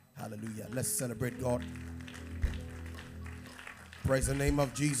Hallelujah. Let's celebrate God. Praise the name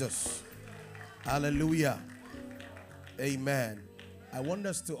of Jesus. Hallelujah. Amen. I want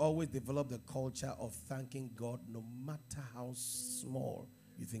us to always develop the culture of thanking God no matter how small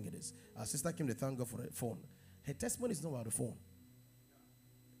you think it is. Our sister came to thank God for the phone. Her testimony is not about the phone.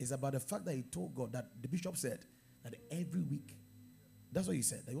 It's about the fact that he told God that the bishop said that every week, that's what he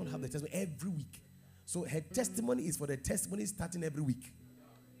said, that you want to have the testimony every week. So her testimony is for the testimony starting every week.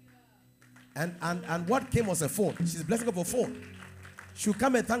 And what came was a phone. She's blessing God for a phone. She'll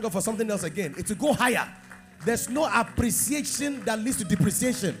come and thank God for something else again. It will go higher. There's no appreciation that leads to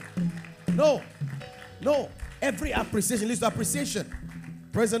depreciation. No. Every appreciation leads to appreciation.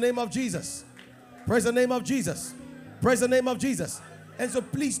 Praise the name of Jesus. Praise the name of Jesus. Praise the name of Jesus. And so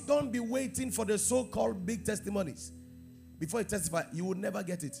please don't be waiting for the so-called big testimonies. Before you testify, you will never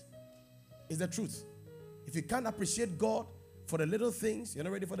get it. It's the truth. If you can't appreciate God for the little things, you're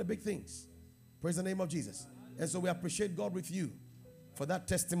not ready for the big things. Praise the name of Jesus. And so we appreciate God with you for that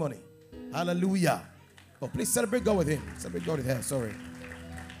testimony. Hallelujah. Oh, please celebrate God with him. Celebrate God with her. Sorry.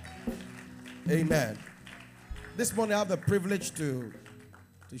 Amen. This morning I have the privilege to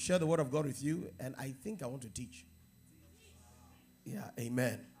share the word of God with you, and I think I want to teach. Yeah,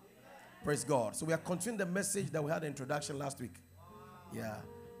 amen. Praise God. So we are continuing the message that we had in introduction last week. Yeah,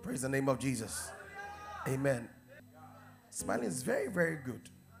 praise the name of Jesus. Amen. Smiling is very, very good.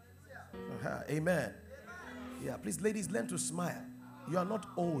 Amen. Yeah, please, ladies, learn to smile. You are not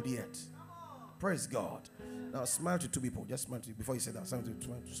old yet. Praise God. Now smile to two people. Just smile to before you say that. Smile to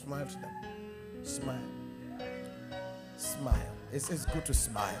them. Smile. Smile. It's good to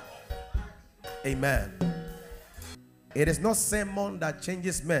smile. Amen. It is not sermon that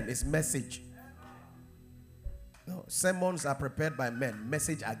changes men. It's message. No, sermons are prepared by men.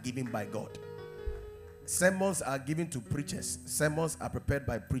 Message are given by God. Sermons are given to preachers. Sermons are prepared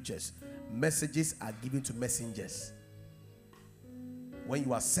by preachers. Messages are given to messengers. When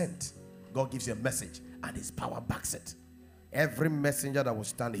you are sent, God gives you a message and his power backs it. Every messenger that will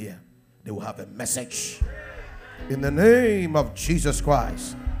stand here, they will have a message. In the name of Jesus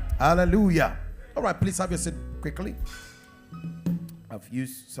Christ. Hallelujah. All right, please have your seat quickly. I've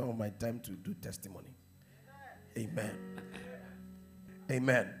used some of my time to do testimony. Amen.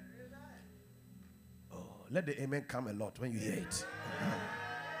 Amen. Oh, let the amen come a lot when you hear it.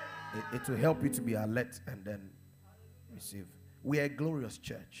 It will help you to be alert and then receive. We are a glorious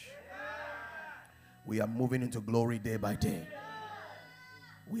church. We are moving into glory day by day.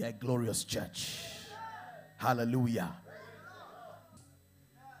 We are a glorious church. Hallelujah.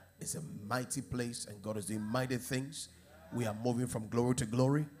 It's a mighty place and God is doing mighty things. We are moving from glory to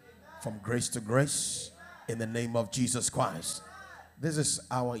glory, from grace to grace, in the name of Jesus Christ. This is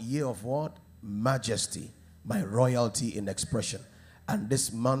our year of what? Majesty, my royalty in expression. And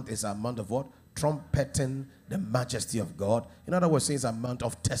this month is a month of what? Trumpeting the majesty of God. In other words, it's a month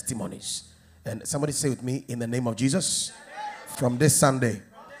of testimonies. And somebody say with me, in the name of Jesus, from this Sunday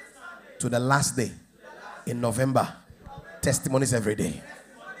to the last day in November, testimonies every day.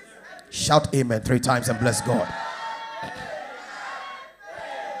 Shout amen 3 times and bless God.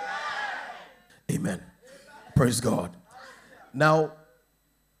 Amen. Praise God. Now,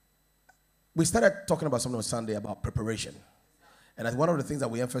 we started talking about something on Sunday about preparation. And one of the things that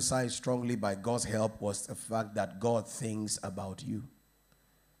we emphasized strongly by God's help was the fact that God thinks about you.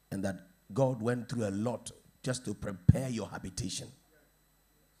 And that God went through a lot just to prepare your habitation.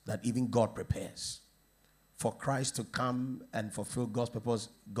 That even God prepares. For Christ to come and fulfill God's purpose,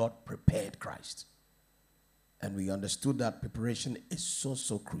 God prepared Christ. And we understood that preparation is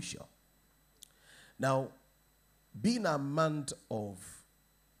so crucial. Now, being a month of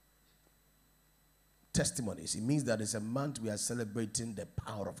testimonies, it means that it's a month we are celebrating the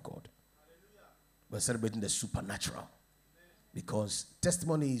power of God. We're celebrating the supernatural. Because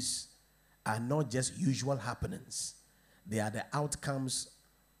testimonies are not just usual happenings. They are the outcomes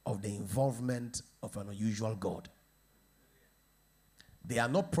of the involvement of an unusual God. They are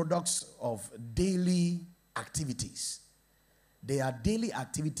not products of daily activities. They are daily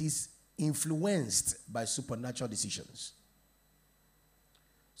activities influenced by supernatural decisions.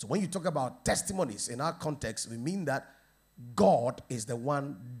 So when you talk about testimonies in our context, we mean that God is the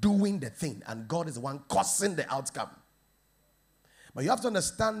one doing the thing and God is the one causing the outcome. But you have to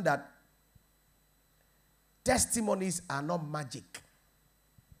understand that testimonies are not magic.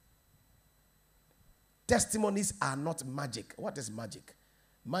 Testimonies are not magic. What is magic?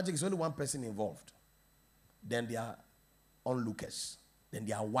 Magic is only one person involved. Then they are onlookers. Then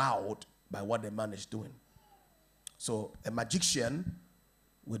they are wowed by what the man is doing. So a magician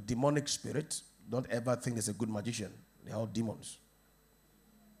with demonic spirit, don't ever think it's a good magician. They're all demons.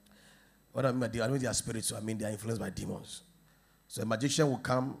 What I mean by demons, I mean they are spirits, so I mean they are influenced by demons. So a magician will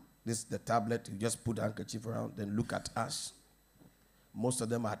come, the tablet, you just put a handkerchief around, then look at us. Most of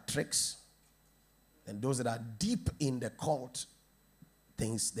them are tricks. And those that are deep in the cult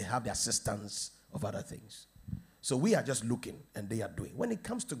things, they have the assistance of other things. So we are just looking and they are doing. When it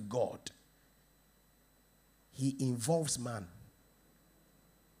comes to God, he involves man.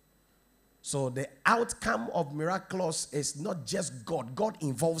 So the outcome of miraculous is not just God. God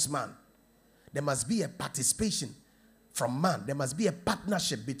involves man. There must be a participation from man. There must be a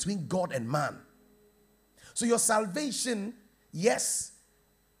partnership between God and man. So your salvation, yes,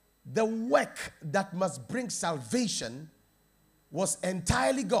 the work that must bring salvation was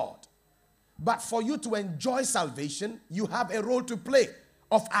entirely God. But for you to enjoy salvation, you have a role to play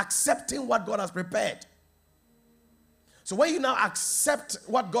of accepting what God has prepared. So when you now accept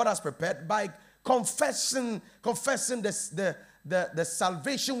what God has prepared by confessing the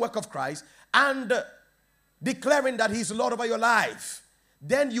salvation work of Christ and declaring that he's Lord over your life,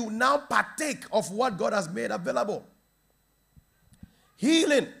 then you now partake of what God has made available.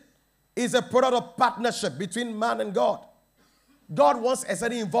 Healing is a product of partnership between man and God. God wants a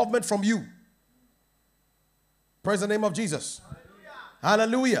certain involvement from you. Praise the name of Jesus.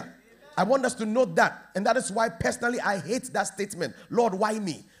 Hallelujah. Hallelujah. I want us to note that. And that is why personally I hate that statement. Lord, why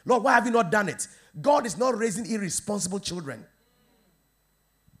me? Lord, why have you not done it? God is not raising irresponsible children.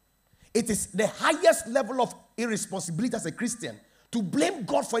 It is the highest level of irresponsibility as a Christian to blame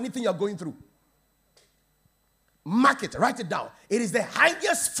God for anything you're going through. Mark it, write it down. It is the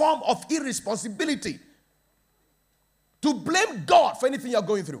highest form of irresponsibility to blame God for anything you're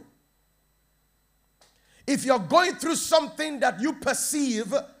going through. If you're going through something that you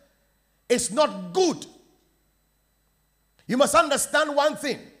perceive is not good, you must understand one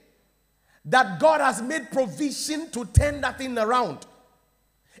thing, that God has made provision to turn that thing around.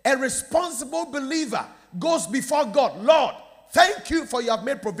 A responsible believer goes before God. Lord, thank you for you have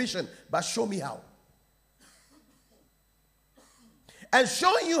made provision, but show me how. And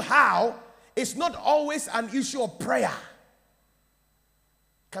showing you how is not always an issue of prayer.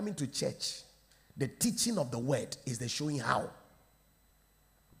 Coming to church, the teaching of the word is the showing how.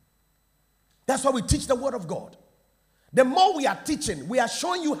 That's why we teach the word of God. The more we are teaching, we are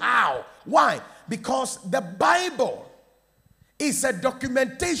showing you how. Why? Because the Bible is a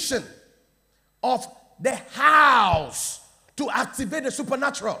documentation of the hows to activate the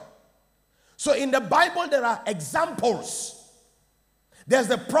supernatural. So in the Bible, there are examples. There's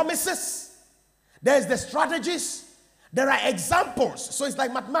the promises. There's the strategies. There are examples. So it's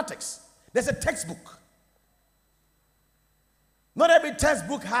like mathematics. There's a textbook. Not every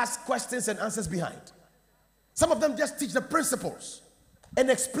textbook has questions and answers behind. Some of them just teach the principles and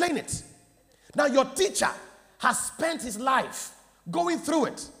explain it. Now your teacher has spent his life going through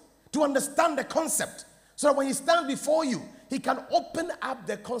it to understand the concept, so that when he stands before you, he can open up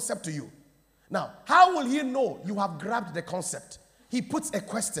the concept to you. Now, how will he know you have grabbed the concept? He puts a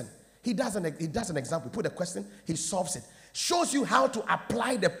question. He does an example. He put a question, he solves it. Shows you how to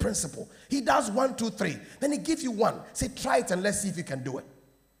apply the principle. He does 1, 2, 3. Then he gives you one. Say, try it and let's see if you can do it.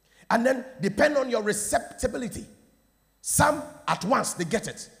 And then depend on your receptibility. Some at once, they get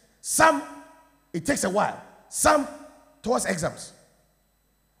it. Some, it takes a while. Some, towards exams.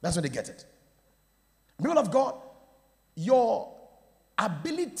 That's when they get it. People of God, your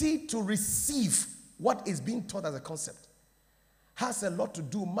ability to receive what is being taught as a concept has a lot to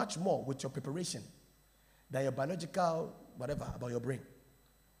do much more with your preparation than your biological whatever about your brain.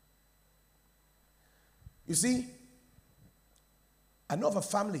 You see, I know of a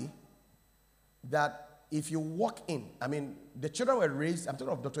family that if you walk in, I mean, the children were raised, I'm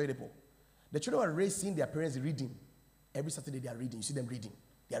talking of Dr. Edipo. The children were raised seeing their parents reading. Every Saturday they are reading. You see them reading.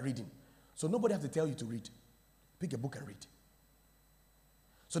 They are reading. So nobody has to tell you to read. Pick a book and read.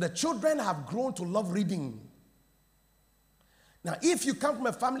 So the children have grown to love reading. Now, if you come from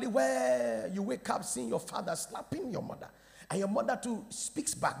a family where you wake up seeing your father slapping your mother, and your mother too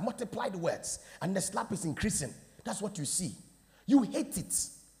speaks back, multiplied words, and the slap is increasing, that's what you see. You hate it.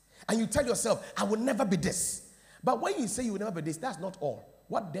 And you tell yourself, I will never be this. But when you say you will never be this, that's not all.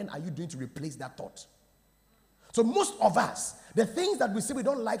 What then are you doing to replace that thought? So most of us, the things that we say we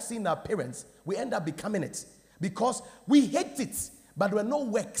don't like seeing our parents, we end up becoming it. Because we hate it, but there are no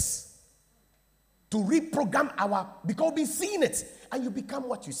works to reprogram because we've been seeing it, and you become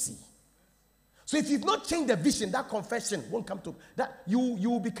what you see. So if you've not changed the vision, that confession won't come to, that you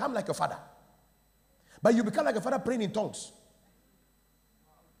will become like your father. But you become like your father praying in tongues.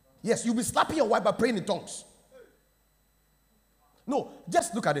 Yes, you'll be slapping your wife by praying in tongues. No,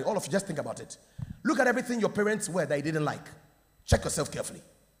 just look at it. All of you, just think about it. Look at everything your parents were that you didn't like. Check yourself carefully.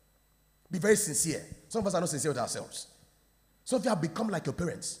 Be very sincere. Some of us are not sincere with ourselves. Some of you have become like your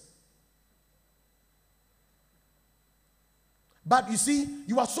parents. But you see,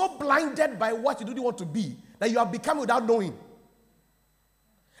 you are so blinded by what you don't want to be that you have become without knowing.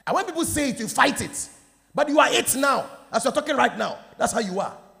 And when people say it, you fight it. But you are it now. As you're talking right now, that's how you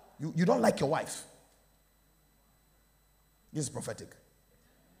are. You don't like your wife. This is prophetic.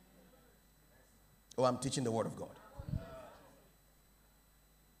 Oh, I'm teaching the word of God.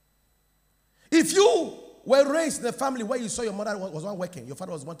 If you were raised in a family where you saw your mother was one working, your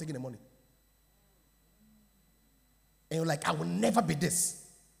father was one taking the money, and you're like, I will never be this.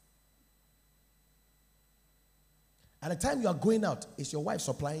 At the time you are going out, it's your wife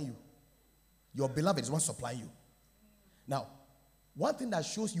supplying you. Your beloved is one supplying you. Now, one thing that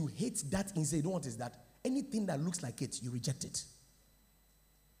shows you hate that inside you don't want is that anything that looks like it, you reject it.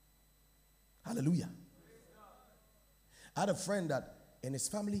 Hallelujah. I had a friend that in his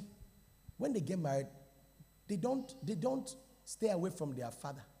family, when they get married, they don't stay away from their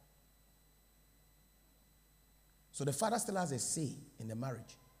father. So the father still has a say in the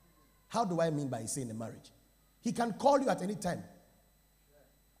marriage. How do I mean by say in the marriage? He can call you at any time.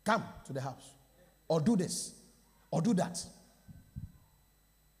 Come to the house. Or do this. Or do that.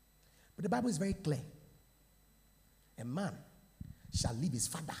 But the Bible is very clear. A man shall leave his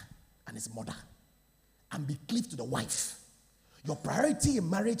father and his mother and be cleaved to the wife. Your priority in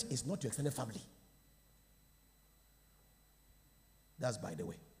marriage is not your extended family. That's by the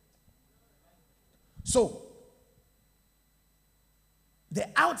way. So, the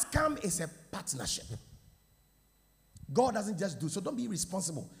outcome is a partnership. God doesn't just do, so don't be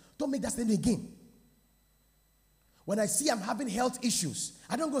irresponsible. Don't make that statement again. When I see I'm having health issues,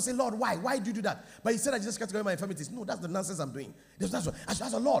 I don't go say, Lord, why? Why do you do that? But he said I just got to go my infirmities. No, that's the nonsense I'm doing. That's what, I should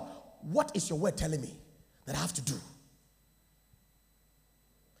ask the Lord, what is your word telling me that I have to do?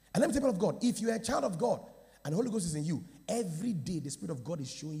 And let me tell you of God, if you're a child of God and the Holy Ghost is in you, every day the Spirit of God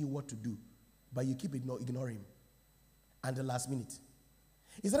is showing you what to do, but you keep ignoring him. And the last minute.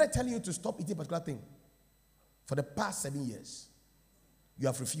 Is that I telling you to stop eating a particular thing? For the past 7 years, you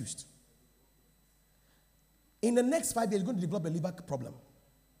have refused. In the next 5 years, you're going to develop a liver problem.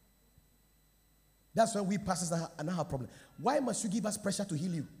 That's when we pastors now have a problem. Why must you give us pressure to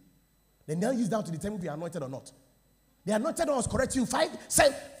heal you? Then they'll use that to determine if you are anointed or not. The anointed one was correct you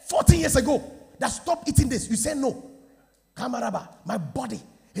 14 years ago that stop eating this. You say no. Kamaraba, my body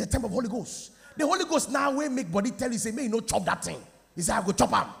is a temple of Holy Ghost. The Holy Ghost now will make body tell you, say, may you not chop that thing. He said, I go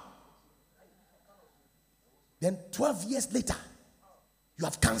chop him. Then 12 years later, you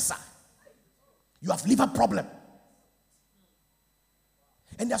have cancer. You have liver problem.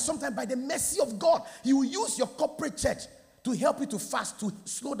 And there's sometimes by the mercy of God, He will use your corporate church to help you to fast, to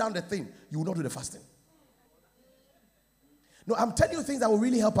slow down the thing. You will not do the fasting. No, I'm telling you things that will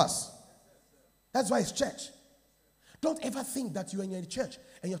really help us. That's why it's church. Don't ever think that you're in your church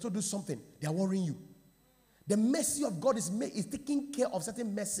and you have to do something. They are worrying you. The mercy of God is taking care of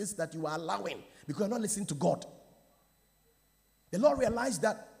certain messes that you are allowing because you're not listening to God. The Lord realized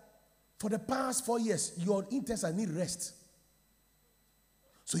that for the past 4 years, your intestines need rest.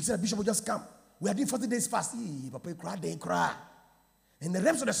 So He said, Bishop will just come. We are doing 40 days fast. Papa, cry, they cry. In the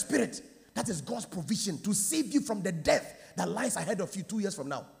realms of the Spirit, that is God's provision to save you from the death that lies ahead of you 2 years from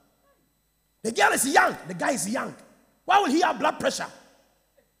now. The girl is young. The guy is young. Why will he have blood pressure?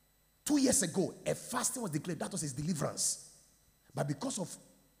 2 years ago, a fasting was declared. That was his deliverance. But because of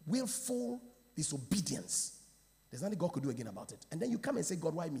willful disobedience, there's nothing God could do again about it. And then you come and say,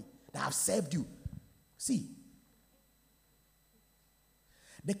 God, why me? That I've served you. See,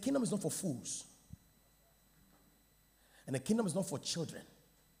 the kingdom is not for fools. And the kingdom is not for children.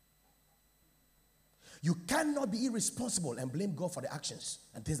 You cannot be irresponsible and blame God for the actions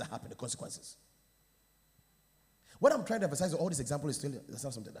and things that happen, the consequences. What I'm trying to emphasize with all these examples is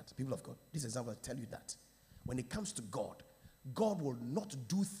still something that people of God, this example will tell you that when it comes to God, God will not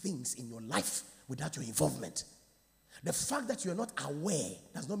do things in your life without your involvement. The fact that you're not aware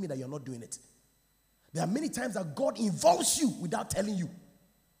does not mean that you're not doing it. There are many times that God involves you without telling you.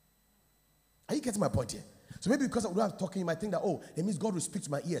 Are you getting my point here? So maybe because of what I'm talking, you might think that, oh, it means God will speak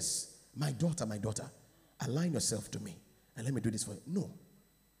to my ears. My daughter, align yourself to me and let me do this for you. No.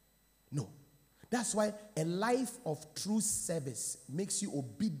 No. That's why a life of true service makes you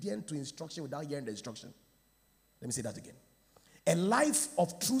obedient to instruction without hearing the instruction. Let me say that again. A life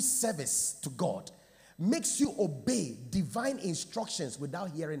of true service to God makes you obey divine instructions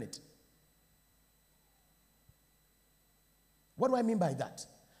without hearing it. What do I mean by that?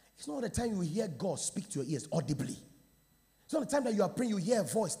 It's not the time you hear God speak to your ears audibly. It's not the time that you are praying, you hear a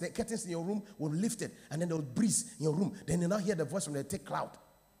voice, the curtains in your room will lift it, and then there will breeze in your room. Then you now hear the voice from the thick cloud.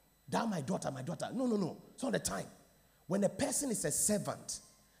 Thou my daughter, my daughter. No, no, no. It's not the time. When a person is a servant,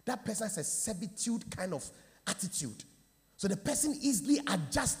 that person has a servitude kind of attitude. So the person easily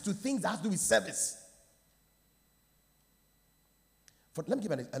adjusts to things that have to do with service. Let me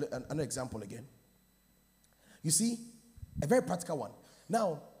give another example again. You see, a very practical one.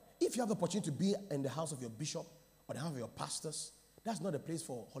 Now, if you have the opportunity to be in the house of your bishop or the house of your pastors, that's not a place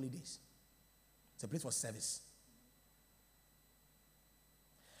for holidays. It's a place for service.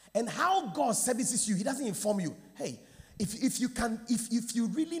 And how God services you, he doesn't inform you. Hey, if you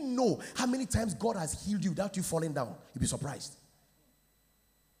really know how many times God has healed you without you falling down, you'll be surprised.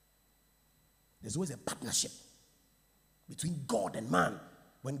 There's always a partnership between God and man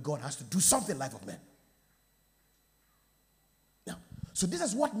when God has to do something in the life of man. Now, so this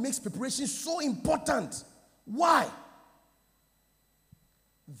is what makes preparation so important. Why?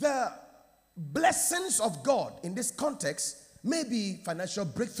 The blessings of God in this context may be financial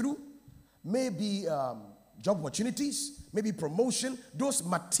breakthrough, may be job opportunities, maybe promotion. Those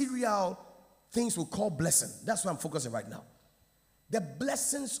material things we call blessing. That's what I'm focusing right now. The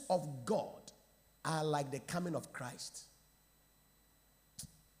blessings of God are like the coming of Christ.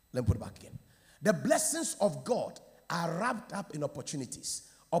 Let me put it back again. The blessings of God are wrapped up in opportunities.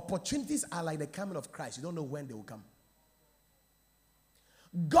 Opportunities are like the coming of Christ. You don't know when they will come.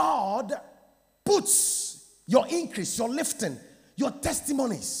 God puts your increase, your lifting, your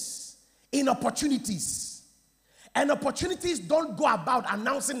testimonies in opportunities. And opportunities don't go about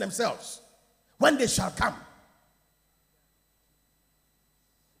announcing themselves when they shall come.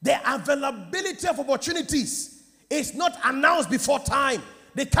 The availability of opportunities is not announced before time.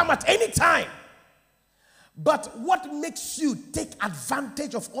 They come at any time. But what makes you take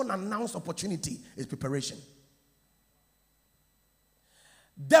advantage of unannounced opportunity is preparation.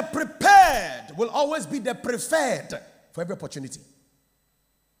 The prepared will always be the preferred for every opportunity.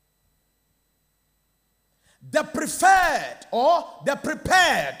 The preferred or the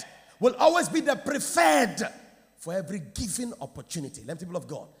prepared will always be the preferred for every given opportunity. Let me, people of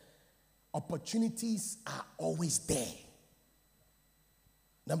God, opportunities are always there.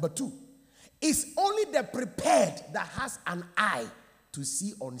 Number two, it's only the prepared that has an eye to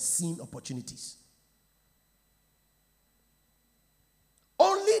see unseen opportunities.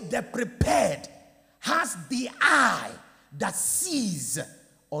 Only the prepared has the eye that sees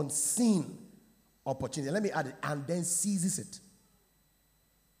unseen opportunity. Let me add it, and then seizes it.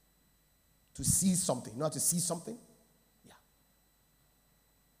 To seize something. You know how to seize something? Yeah.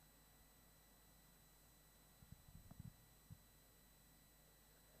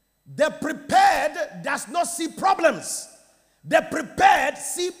 The prepared does not see problems. The prepared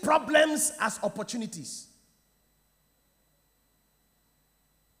see problems as opportunities.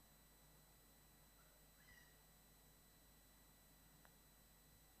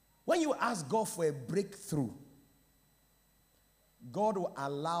 When you ask God for a breakthrough, God will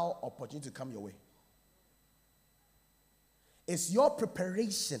allow opportunity to come your way. It's your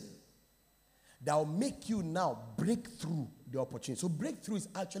preparation that will make you now break through the opportunity. So breakthrough is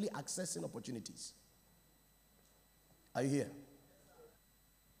actually accessing opportunities. Are you here?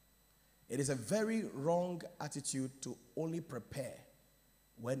 It is a very wrong attitude to only prepare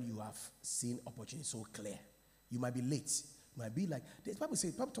when you have seen opportunity so clear. You might be late. You might be like, the Bible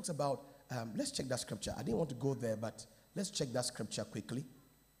talks about, let's check that scripture. I didn't want to go there, but let's check that scripture quickly.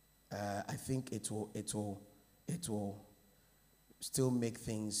 I think it will still make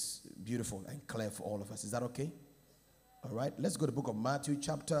things beautiful and clear for all of us. Is that okay? All right. Let's go to the book of Matthew,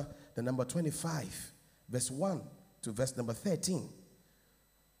 chapter the number 25, verse 1 to verse number 13.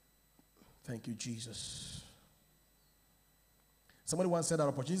 Thank you, Jesus. Somebody once said that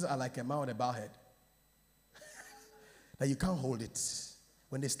opportunities are like a man on a bowhead. That you can't hold it.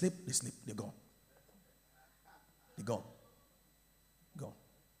 When they sleep, they're gone. They're gone. Gone.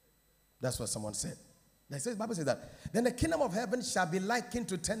 That's what someone said. The Bible says that. Then the kingdom of heaven shall be likened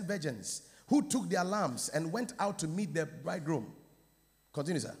to 10 virgins who took their lamps and went out to meet their bridegroom.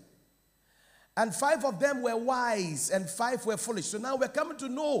 Continue, sir. And 5 of them were wise and 5 were foolish. So now we're coming to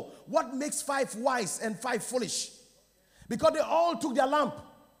know what makes 5 wise and 5 foolish. Because they all took their lamp.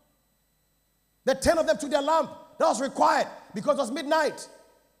 The 10 of them took their lamp. That was required because it was midnight.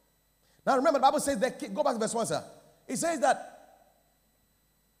 Now remember, the Bible says that, go back to verse 1, sir. It says that,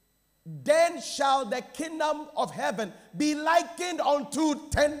 then shall the kingdom of heaven be likened unto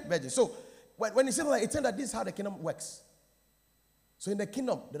 10 virgins. So when you say that, it says that this is how the kingdom works. So in the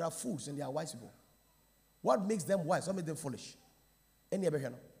kingdom, there are fools and there are wise people. What makes them wise? What makes them foolish? Any ever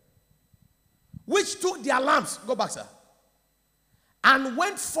hear? Which took their lamps, go back, sir, and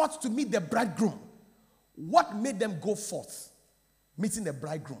went forth to meet the bridegroom. What made them go forth? Meeting the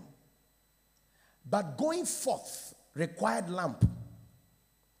bridegroom. But going forth required lamp.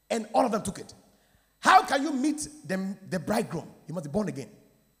 And all of them took it. How can you meet the bridegroom? You must be born again.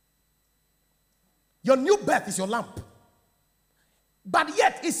 Your new birth is your lamp. But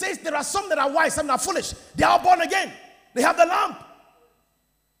yet, it says there are some that are wise, some that are foolish. They are born again. They have the lamp.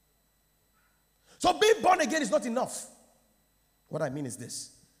 So being born again is not enough. What I mean is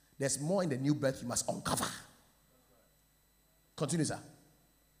this. There's more in the new birth you must uncover. Continue, sir.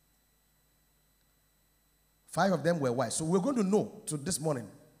 5 of them were wise. So we're going to know to this morning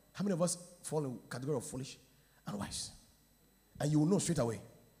how many of us fall in the category of foolish and wise. And you will know straight away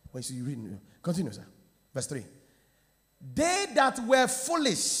when you read. Continue, sir. Verse 3. They that were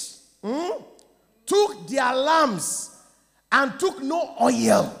foolish took their lamps and took no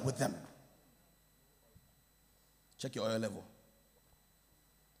oil with them. Check your oil level.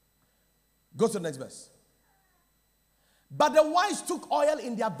 Go to the next verse. But the wise took oil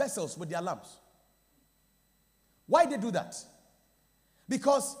in their vessels with their lamps. Why did they do that?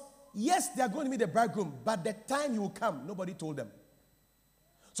 Because, yes, they are going to meet the bridegroom, but the time he will come, nobody told them.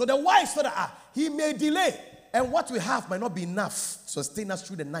 So the wise thought that he may delay, and what we have might not be enough to sustain us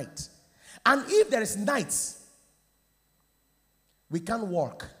through the night. And if there is night, we can't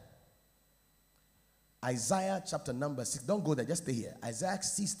walk. Isaiah chapter number 6, don't go there, just stay here. Isaiah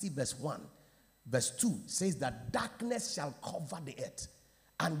 60 verse 1, verse 2 says that darkness shall cover the earth,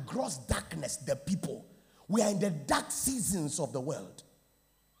 and gross darkness the people. We are in the dark seasons of the world.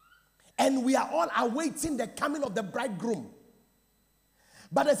 And we are all awaiting the coming of the bridegroom.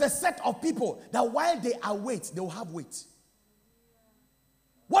 But there's a set of people that while they await, they will have wait.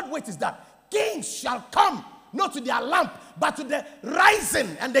 What wait is that? Kings shall come, not to their lamp, but to the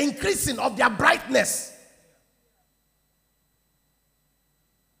rising and the increasing of their brightness.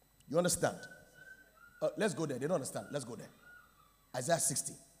 You understand? Let's go there. They don't understand. Let's go there. Isaiah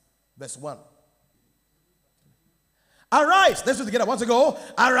 60, verse 1. Arise. Let's do it together. Want to go?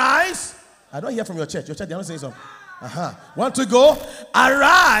 Arise. I don't hear from your church. Your church, they don't say something. Want to go?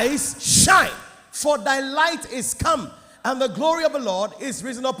 Arise, shine, for thy light is come, and the glory of the Lord is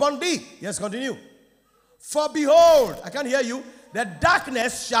risen upon thee. Yes, continue. For behold, I can't hear you, the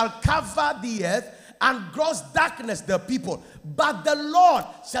darkness shall cover the earth, and gross darkness the people. But the Lord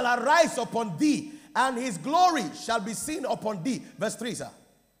shall arise upon thee, and his glory shall be seen upon thee. Verse 3, sir.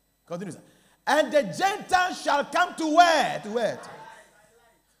 Continue, sir. And the Gentiles shall come to where? To where?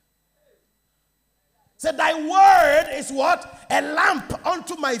 Say, thy word is what? A lamp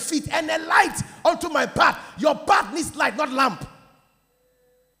unto my feet and a light unto my path. Your path needs light, not lamp.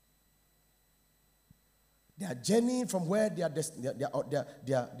 They are journeying from where their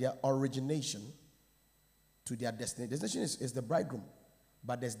origination to their destiny. Destination is the bridegroom,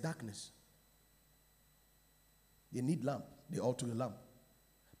 but there's darkness. They need lamp. They all took the lamp.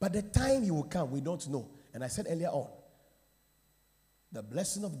 But the time he will come, we don't know. And I said earlier on, the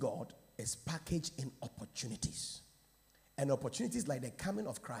blessing of God is packaged in opportunities. And opportunities like the coming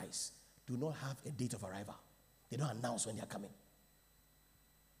of Christ do not have a date of arrival. They don't announce when they are coming.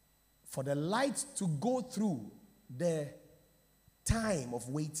 For the light to go through the time of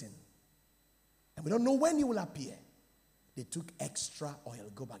waiting, and we don't know when he will appear, they took extra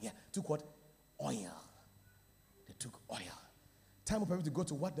oil. Go back here. Took what? Oil. They took oil. Time for people to go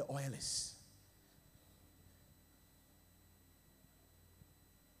to what the oil is.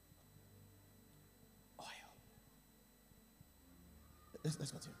 Oil.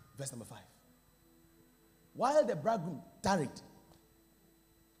 Let's continue. Verse number 5. While the bridegroom tarried,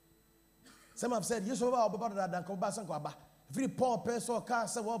 some have said, "You saw about that Kobasan Free poor person car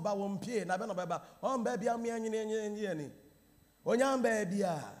say what about one pay na be no beba on baby am ni onyam baby.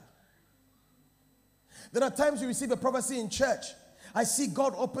 There are times you receive a prophecy in church. I see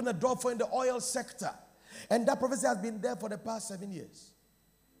God open a door for in the oil sector, and that prophecy has been there for the past 7 years.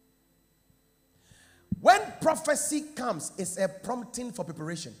 When prophecy comes, it's a prompting for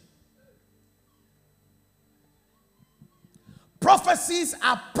preparation. Prophecies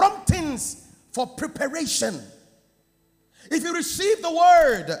are promptings for preparation. If you receive the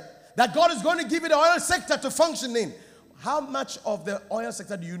word that God is going to give you the oil sector to function in, how much of the oil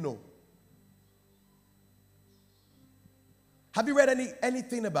sector do you know? Have you read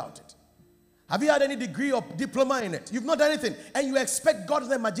anything about it? Have you had any degree of diploma in it? You've not done anything, and you expect God is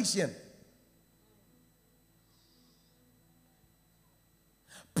a magician.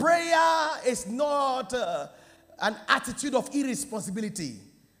 Prayer is not an attitude of irresponsibility.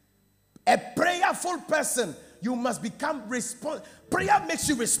 A prayerful person, you must become responsible. Prayer makes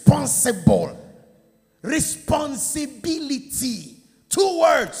you responsible. Responsibility. 2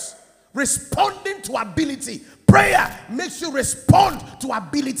 words. Responding to ability. Prayer makes you respond to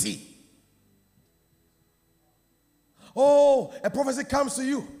ability. Oh, a prophecy comes to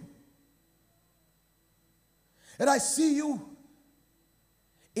you. And I see you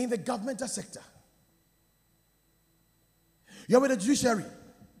in the governmental sector. You're with the judiciary.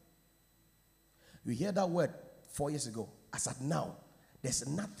 You hear that word 4 years ago. As at now, there's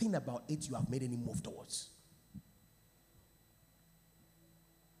nothing about it you have made any move towards.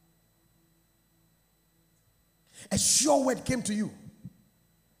 A sure word came to you.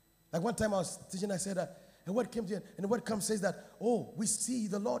 Like one time I was teaching, I said that a word came to you, and the word comes says that, oh, we see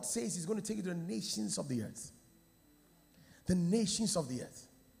the Lord says he's going to take you to the nations of the earth. The nations of the earth.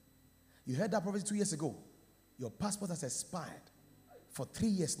 You heard that prophecy 2 years ago. Your passport has expired for 3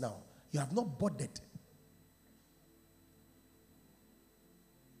 years now. You have not boarded.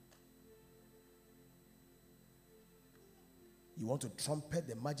 You want to trumpet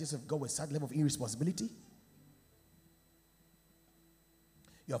the majesty of God with such level of irresponsibility?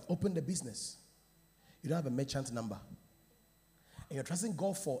 You have opened a business. You don't have a merchant number. And you're trusting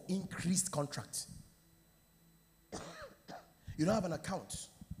God for increased contract. You don't have an account.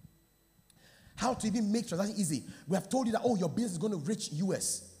 How to even make transaction easy? We have told you that, oh, your business is going to reach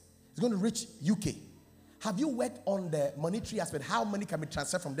US. It's going to reach UK. Have you worked on the monetary aspect? How money can be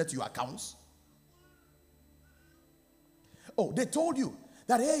transferred from there to your accounts? Oh, they told you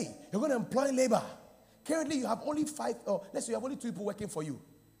that, hey, you're going to employ labor. Currently, you have only 5, or let's say you have only 2 people working for you.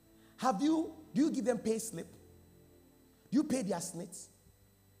 Do you give them pay slip? Do you pay their SNITs?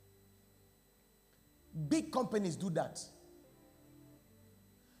 Big companies do that.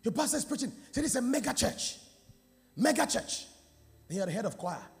 Your pastor is preaching. Say this is a mega church. Mega church. Then you're the head of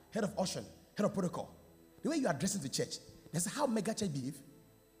choir, head of usher, head of protocol. The way you are addressing the church, that's how mega church behave.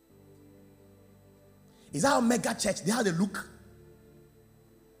 Is that how mega church, how they look?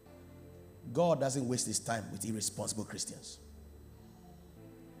 God doesn't waste his time with irresponsible Christians.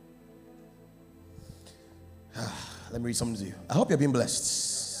 Let me read something to you. I hope you're being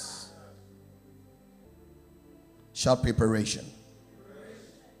blessed. Shout preparation.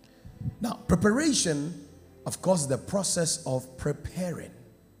 Now, preparation, of course, is the process of preparing.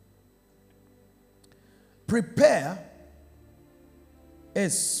 Prepare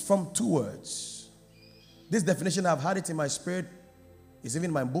is from 2 words. This definition, I've had it in my spirit. It's even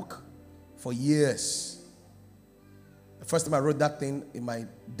in my book for years. The first time I wrote that thing in my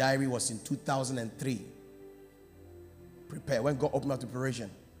diary was in 2003. Prepare, when God opened up preparation.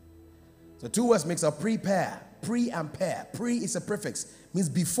 So 2 words makes up prepare. Pre and pair. Pre is a prefix, means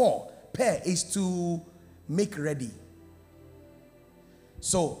before. Pair is to make ready.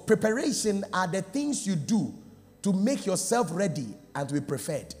 So preparation are the things you do to make yourself ready and to be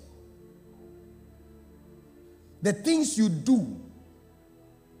preferred. The things you do,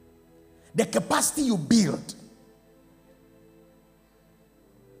 the capacity you build.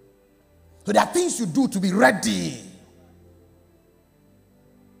 So there are things you do to be ready.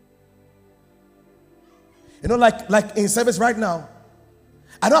 You know, like in service right now,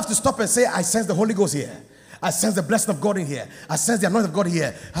 I don't have to stop and say, I sense the Holy Ghost here. I sense the blessing of God in here. I sense the anointing of God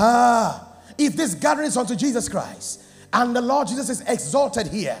here. If this gathering is unto Jesus Christ, and the Lord Jesus is exalted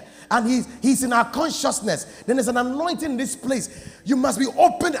here, and he's in our consciousness, then there's an anointing in this place. You must be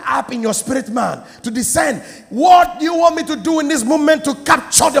opened up in your spirit, man, to discern what you want me to do in this moment to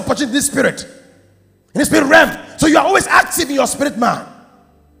capture the opportunity in this spirit. In the spirit realm. So you are always active in your spirit, man.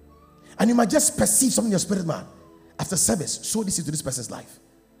 And you might just perceive something in your spirit, man. After service, sow this into this person's life.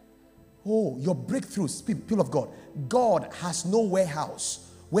 Oh, your breakthroughs, people of God. God has no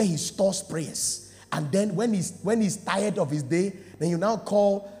warehouse where he stores prayers. And then when he's tired of his day, then you now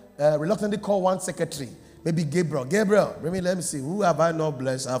reluctantly call one secretary. Maybe Gabriel. Gabriel, let me see. Who have I not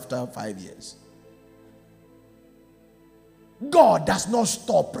blessed after 5 years? God does not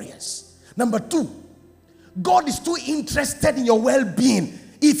store prayers. Number 2, God is too interested in your well-being.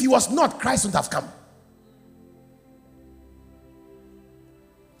 If he was not, Christ wouldn't have come.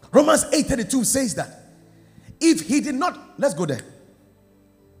 Romans 8:32 says that if he did not, let's go there.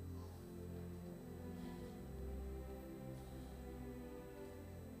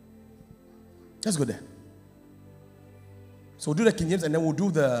 Let's go there. So we'll do the King James and then we'll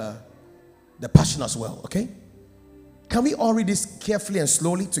do the Passion as well, okay? Can we all read this carefully and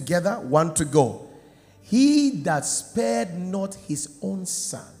slowly together? 1 to go. He that spared not his own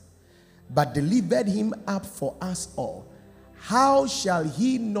son, but delivered him up for us all, how shall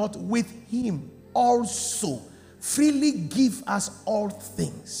he not with him also freely give us all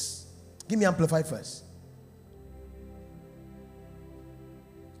things? Give me Amplified first.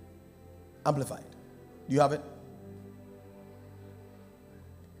 Amplified. Do you have it?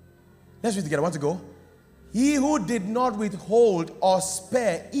 Let's read together. 1 to go. He who did not withhold or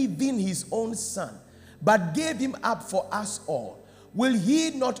spare even his own son, but gave him up for us all, will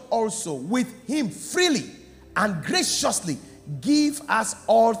he not also with him freely and graciously give us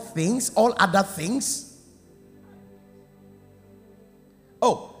all things, all other things?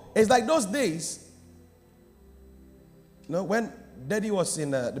 Oh, it's like those days, when Daddy was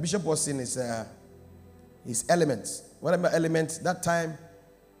in, the bishop was in his elements. What about elements? That time,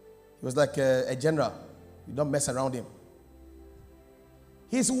 he was like a general. You don't mess around him.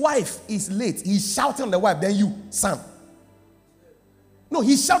 His wife is late. He's shouting on the wife. Then you, son. No,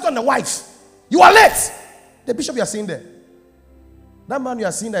 he's shouting on the wife. You are late. The bishop you are seeing there. That man you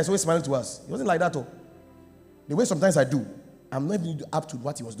are seeing there is always smiling to us. He wasn't like that. Oh. The way sometimes I do, I'm not even up to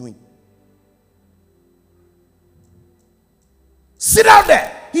what he was doing. Sit down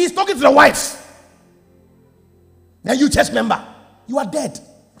there. He's talking to the wife. Then you church member, you are dead.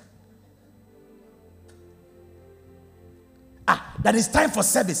 That is time for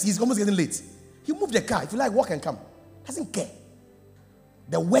service. He's almost getting late. He moved the car. If you like, walk and come. Doesn't care.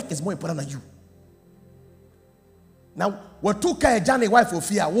 The work is more important than you. Now, we're two guys, Johnny, wife of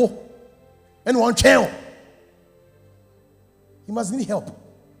fear. Whoa. And one chair. He must need help.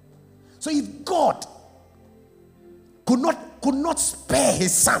 So if God could not spare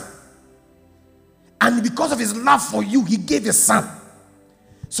his son, and because of his love for you, he gave his son.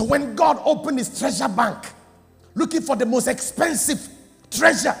 So when God opened his treasure bank, looking for the most expensive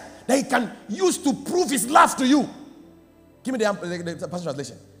treasure that he can use to prove his love to you. Give me the Passion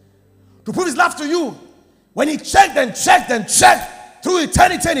Translation. To prove his love to you. When he checked and checked and checked through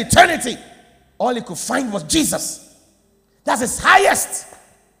eternity and eternity, all he could find was Jesus. That's his highest.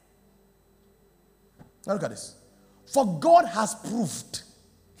 Now look at this. For God has proved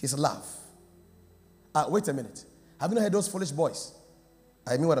his love. Wait a minute. Have you not heard those foolish boys?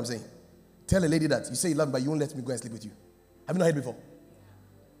 I mean what I'm saying. Tell a lady that you say you love me, but you won't let me go and sleep with you. Have you not heard before?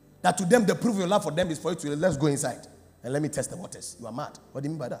 That to them, the proof of your love for them is for you to let's go inside and let me test the waters. You are mad. What do you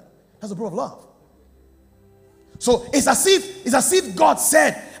mean by that? That's the proof of love. So it's as if God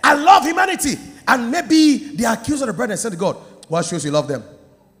said, I love humanity. And maybe the accuser of the brethren said to God, what shows you love them?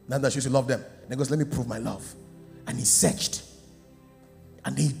 None that shows you love them. Then he goes, let me prove my love. And he searched.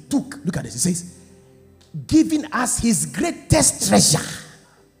 And he took, look at this, he says, giving us his greatest treasure.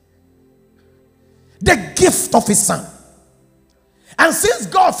 The gift of his son. And since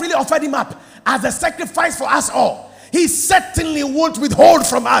God freely offered him up as a sacrifice for us all, he certainly won't withhold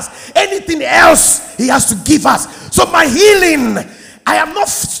from us anything else he has to give us. So my healing, I am not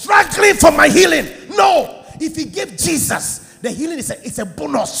struggling for my healing. No. If he gave Jesus, the healing is a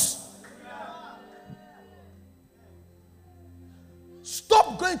bonus.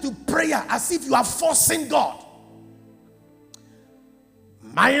 Stop going to prayer as if you are forcing God.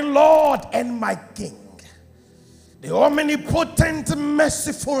 My Lord and my King, the omnipotent,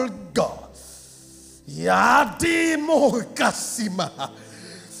 merciful God. Yadi Mohkasima.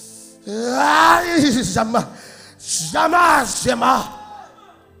 Shama.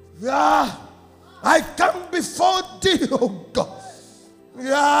 Yeah. I come before thee, oh God.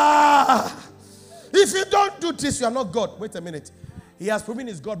 Yeah. If you don't do this, you are not God. Wait a minute. He has proven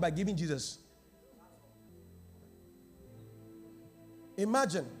his God by giving Jesus.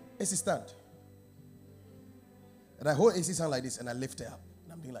 Imagine AC stand. And I hold AC stand like this and I lift her up.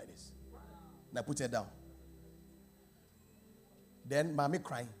 And I'm doing like this. And I put her down. Then mommy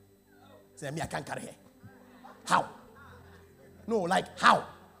crying. Say, me, I can't carry her. How? No, like how?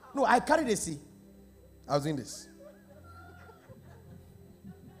 No, I carried AC. I was doing this.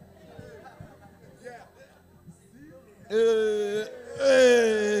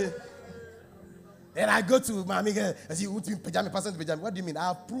 Then I go to mommy and say, pajama, person to pajama. What do you mean? I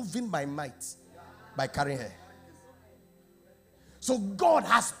have proven my might by carrying her. So God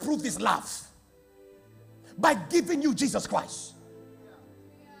has proved his love by giving you Jesus Christ.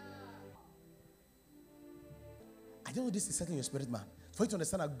 I don't know this is setting your spirit, man. For you to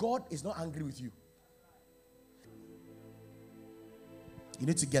understand that God is not angry with you. You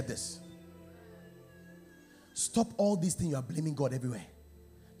need to get this. Stop all these things you are blaming God everywhere.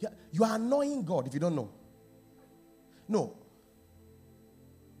 You are annoying God if you don't know. No.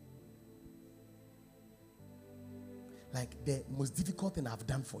 Like the most difficult thing I've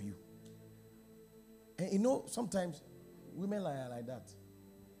done for you. And you know, sometimes women are like that.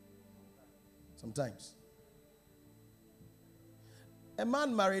 Sometimes. A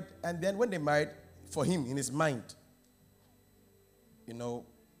man married, and then when they married, for him, in his mind, you know,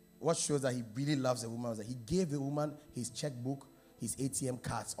 what shows that he really loves a woman was that he gave the woman his checkbook, his ATM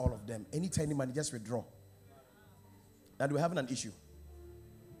cards, all of them. Anytime any money, just withdraw. And we're having an issue.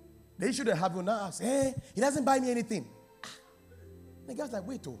 The issue they have now ask, hey, he doesn't buy me anything. The guy's like,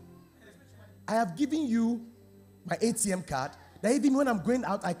 wait, I have given you my ATM card. That even when I'm going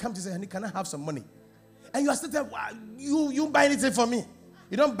out, I come to say, honey, can I have some money? And you are still there, wow, you buy anything for me.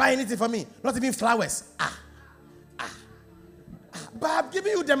 You don't buy anything for me. Not even flowers. But I've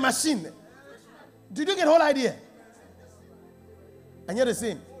given you the machine. Did you get the whole idea? And you're the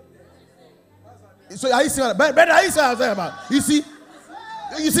same. So are you seeing what are you seeing what I'm talking about? You see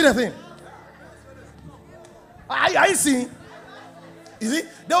the thing? Are you seeing? You see?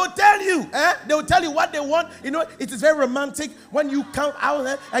 They will tell you. They will tell you what they want. You know, it is very romantic when you come out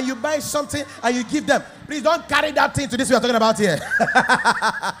there and you buy something and you give them. Please don't carry that thing to this we are talking about here.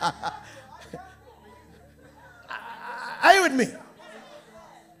 Are you with me?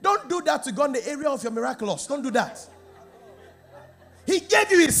 Don't do that to God in the area of your miraculous. Don't do that. He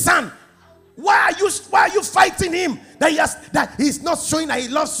gave you his son. Why are you fighting him that he's not showing that he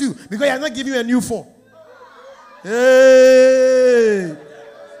loves you because he has not given you a new phone? Hey.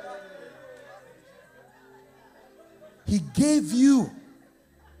 He gave you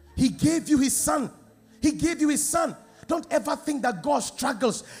his son. He gave you his son. Don't ever think that God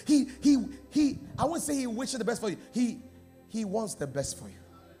struggles. I won't say he wishes the best for you. He wants the best for you.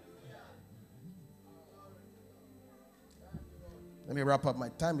 Let me wrap up. My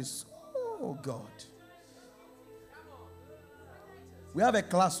time is, oh God. We have a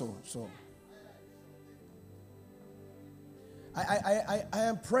class, so I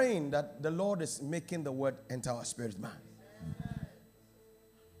am praying that the Lord is making the word enter our spirit, man.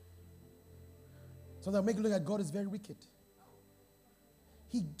 So that make it look like God is very wicked.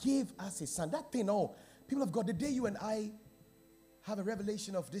 He gave us his son. That thing, people of God, the day you and I have a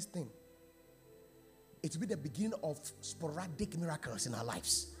revelation of this thing, it will be the beginning of sporadic miracles in our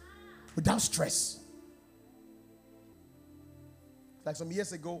lives without stress. Like some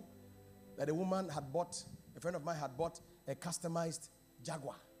years ago, that a friend of mine had bought a customized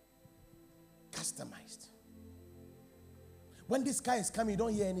Jaguar. Customized. When this car is coming, you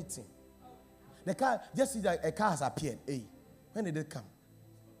don't hear anything. The car, just see that a car has appeared. Hey, when did it come?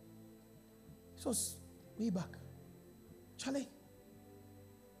 So, way back. Charlie.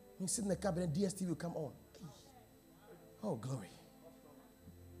 You sit in the car, and then DSTV will come on. Oh, glory.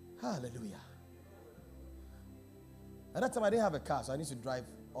 Hallelujah. At that time, I didn't have a car, so I need to drive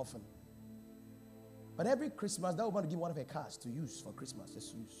often. But every Christmas, that woman would give me one of her cars to use for Christmas,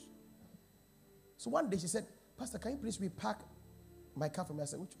 just use. So one day she said, Pastor, can you please repack my car for me? I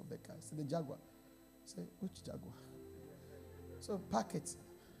said, which of the cars? I said, the Jaguar. I said, which Jaguar? So pack it.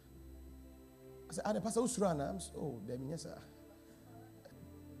 I said, the Pastor, who's Surana? Oh, yes, sir.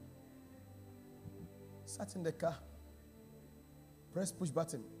 Sat in the car, press push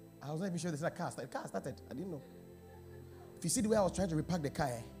button. I was not even sure this is a car. The car started. I didn't know. If you see the way I was trying to repack the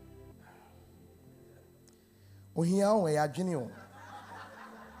car,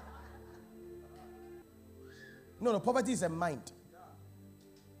 no, poverty is a mind.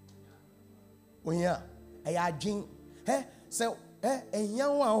 So,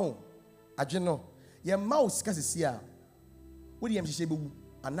 your mouse because here. What do you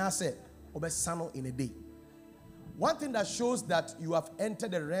and I said, in a day. One thing that shows that you have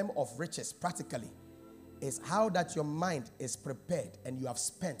entered the realm of riches practically is how that your mind is prepared and you have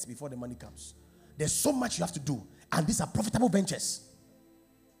spent before the money comes. There's so much you have to do, and these are profitable ventures.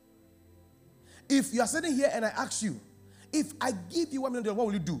 If you are sitting here and I ask you, if I give you $1 million, what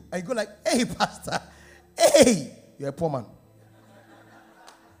will you do? And you go like, hey, pastor, hey, you're a poor man.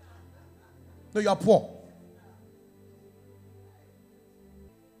 No, you are poor.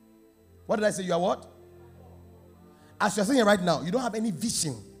 What did I say? You are what? As you're sitting here right now, you don't have any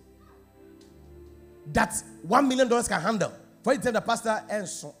vision that $1 million can handle. For you to tell the pastor,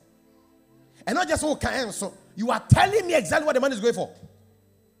 Enso. And not just who can Enso. You are telling me exactly what the money is going for.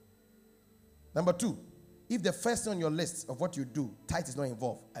 Number 2, if the first thing on your list of what you do, tithe is not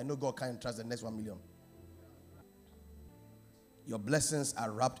involved, I know God can't trust the next 1 million. Your blessings are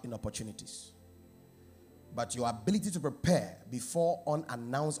wrapped in opportunities. But your ability to prepare before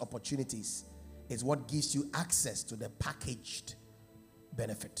unannounced opportunities is what gives you access to the packaged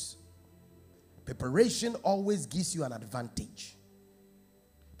benefits. Preparation always gives you an advantage.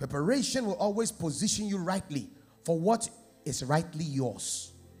 Preparation will always position you rightly for what is rightly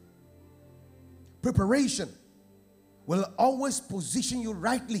yours. Preparation will always position you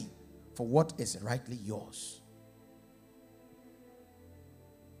rightly for what is rightly yours.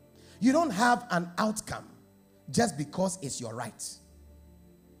 You don't have an outcome just because it's your right,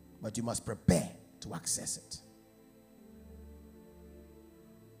 but you must prepare to access it.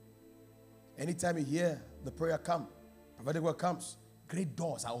 Anytime you hear the prayer come, prophetic word comes, great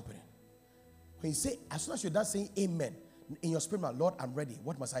doors are opening. When you say, as soon as you're done saying amen, in your spirit, my Lord, I'm ready.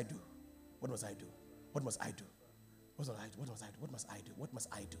 What must I do? What must I do? What must I do? What must I do? What must I do? What must I do? What must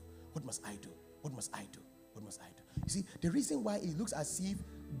I do? What must I do? What must I do? What must I do? You see, the reason why it looks as if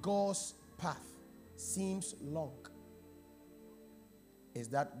God's path seems long is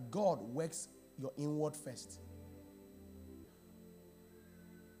that God works your inward first.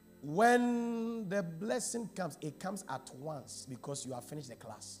 When the blessing comes, it comes at once because you have finished the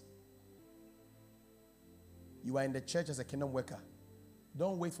class. You are in the church as a kingdom worker.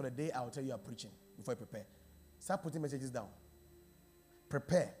 Don't wait for the day I will tell you are preaching before you prepare. Start putting messages down.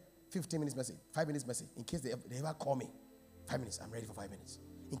 Prepare 15 minutes message, 5 minutes message. In case they ever call me, 5 minutes, I'm ready for 5 minutes.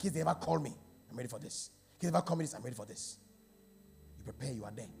 In case they ever call me, I'm ready for this. In case they ever call me this, I'm ready for this. You prepare, you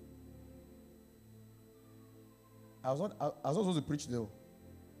are there. I was not supposed to preach though.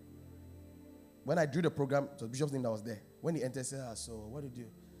 When I drew the program, it was Bishop's name that was there. When he entered, he said, so what did you do?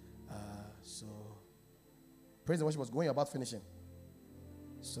 So praise and worship was going about finishing.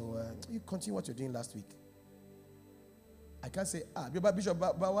 So you continue what you're doing last week. I can't say, Bishop,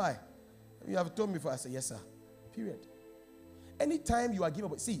 but why? You have told me before. I say, yes, sir. Period. Anytime you are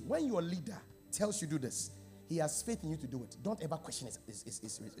given, see, when your leader tells you do this, he has faith in you to do it. Don't ever question his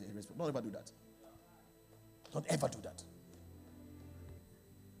response. Don't ever do that. Don't ever do that.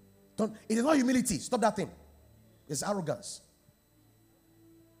 It is not humility. Stop that thing. It's arrogance.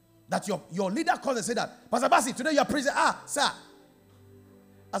 That your leader calls and say that, Pastor Basi, today you are praising. Sir.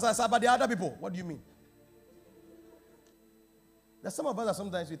 As I said about the other people, what do you mean? There's some of us that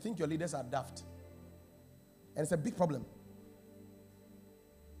sometimes we think your leaders are daft. And it's a big problem.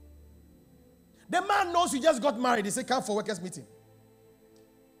 The man knows you just got married. He said, come for workers' meeting.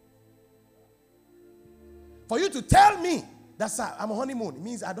 For you to tell me that, sir, I'm on honeymoon, it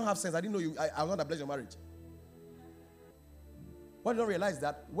means I don't have sense. I didn't know you. I was not to bless your marriage. What you don't realize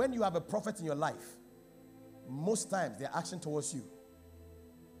that when you have a prophet in your life, most times their action towards you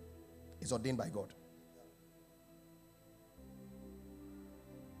is ordained by God.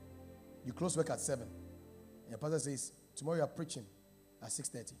 You close work at 7. And your pastor says, tomorrow you are preaching at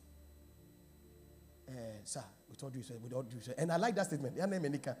 6:30. Sir, with all due respect, with all due respect. And I like that statement.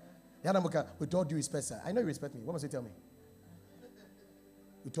 With all due respect, sir. I know you respect me. What must you tell me?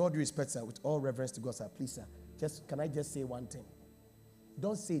 With all due respect, sir, with all reverence to God, sir, please, sir. Can I just say one thing?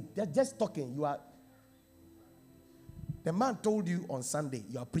 Don't say, just talking. The man told you on Sunday,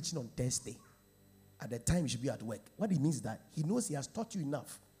 you are preaching on Thursday. At the time you should be at work. What it means is that he knows he has taught you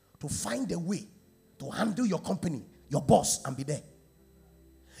enough to find a way to handle your company, your boss, and be there.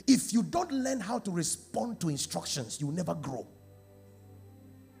 If you don't learn how to respond to instructions, you will never grow.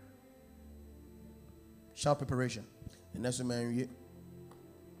 Shout preparation. And that's what man.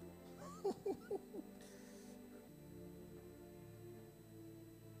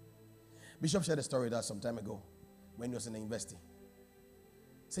 Bishop shared a story with us some time ago when he was in the university.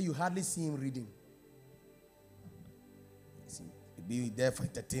 So you hardly see him reading. He'll be there for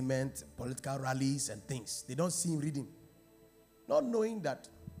entertainment, political rallies and things. They don't see him reading. Not knowing that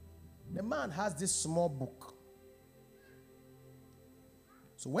the man has this small book.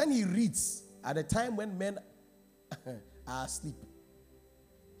 So when he reads, at the time when men are asleep,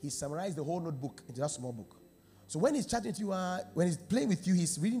 he summarized the whole notebook into that small book. So when he's chatting to you, when he's playing with you,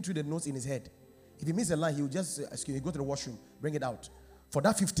 he's reading through the notes in his head. If he misses a line, he will just go to the washroom, bring it out. For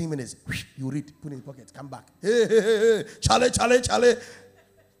that 15 minutes, you read, put it in his pocket, come back. Hey, Charlie.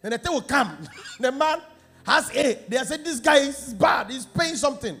 And the thing will come. The man has They have said, this guy is bad. He's paying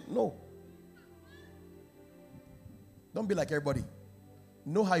something. No. Don't be like everybody.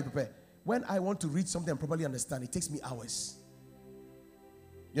 Know how you prepare. When I want to read something and properly understand, it takes me hours.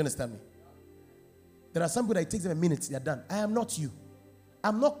 You understand me? There are some people that it takes them a minute, they are done. I am not you.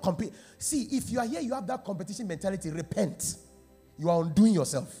 I'm not competing. See, if you are here, you have that competition mentality, repent. You are undoing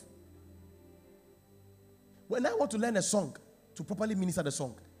yourself. When I want to learn a song, to properly minister the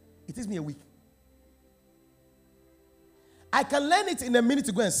song, it takes me a week. I can learn it in a minute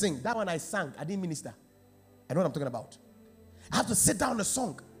to go and sing. That one I sang, I didn't minister. I know what I'm talking about. I have to sit down the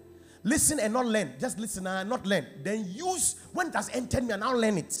song. Listen and not learn. Just listen and not learn. Then use, when it has entered me, and now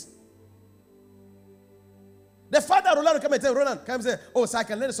learn it. The father Roland will come and tell Roland, come and say, oh, sir, I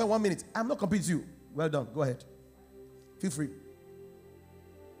can learn the song 1 minute. I'm not competing with you. Well done. Go ahead. Feel free.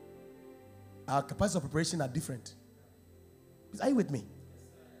 Our capacity of preparation are different. Are you with me?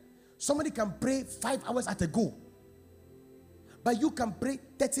 Somebody can pray 5 hours at a go. But you can pray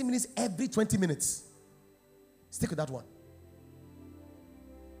 30 minutes every 20 minutes. Stick with that one.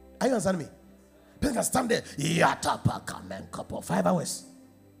 Are you understanding me? People can stand there. 5 hours.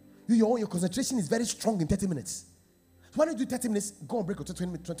 Your concentration is very strong in 30 minutes. So why don't you do 30 minutes, go on break for 20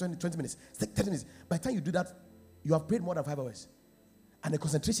 minutes, 30 minutes. By the time you do that, you have prayed more than 5 hours. And the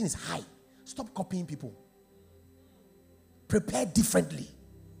concentration is high. Stop copying people. Prepare differently.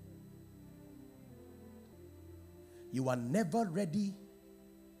 You are never ready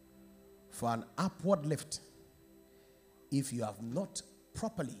for an upward lift if you have not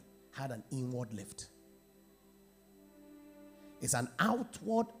properly had an inward lift. It's an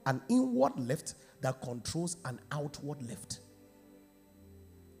inward lift that controls an outward lift.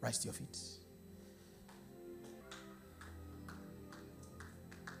 Rise to your feet.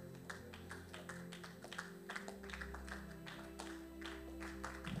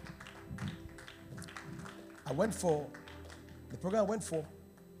 The program I went for, there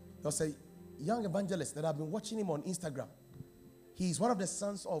was a young evangelist that I've been watching him on Instagram. He's one of the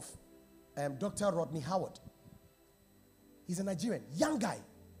sons of Dr. Rodney Howard. He's a Nigerian, young guy.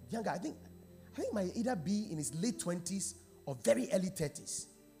 I think might either be in his late 20s or very early 30s.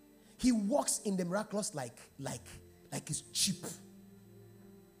 He walks in the miraculous like it's cheap.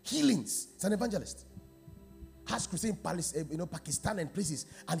 Healings. He's an evangelist. Has crusade in Pakistan and places,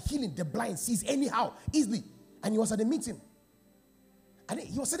 and healing the blind sees anyhow, easily. And he was at the meeting. And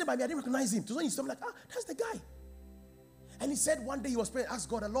he was sitting by me. I didn't recognize him. So when he saw me, like, that's the guy. And he said one day he was praying, asked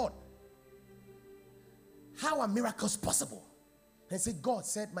God, the Lord, how are miracles possible? And he said, God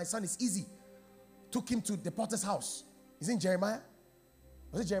said, my son is easy. Took him to the potter's house. Is it in Jeremiah?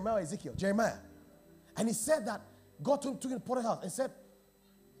 Was it Jeremiah or Ezekiel? Jeremiah. And he said that God took him to the potter's house and said,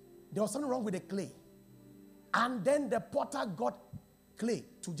 there was something wrong with the clay. And then the potter got clay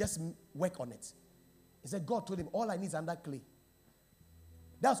to just work on it. He said, God told him, all I need is under clay.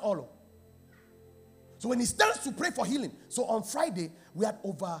 That's all. So when he stands to pray for healing, so on Friday, we had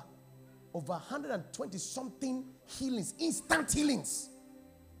over 120 something healings, instant healings.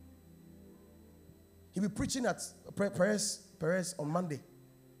 He'll be preaching at prayers on Monday.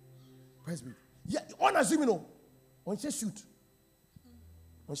 Praise be. Yeah, unassuming, on his shoot.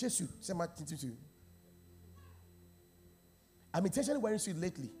 On his shoot. Say my thing to you. I'm intentionally wearing suit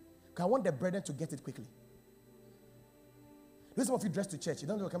lately because I want the brethren to get it quickly. There's some of you dress to church. You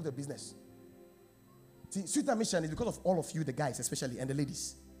don't know to come to a business. See, suit and mission is because of all of you, the guys especially, and the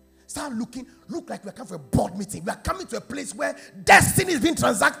ladies. Start look like we're coming for a board meeting. We are coming to a place where destiny is being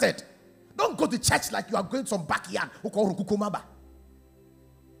transacted. Don't go to church like you are going to some backyard.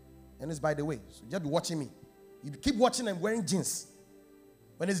 And it's by the way, so just be watching me. You keep watching and wearing jeans.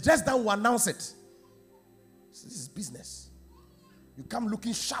 When it's dressed down, we'll announce it. So this is business. You come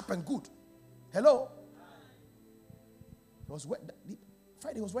looking sharp and good. Hello?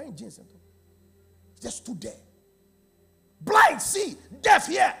 Friday he was wearing jeans. He just stood there. Blind, see, deaf,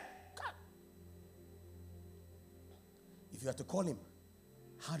 hear. God. If you have to call him,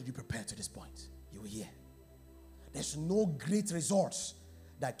 how did you prepare to this point? You will hear. There's no great results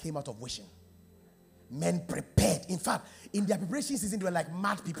that came out of wishing. Men prepared. In fact, in their preparation season, they were like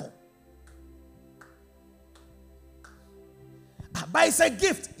mad people. But it's a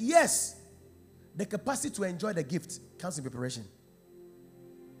gift. Yes. The capacity to enjoy the gift comes in preparation.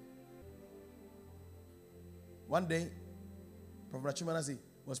 One day, Prophet Chimanazi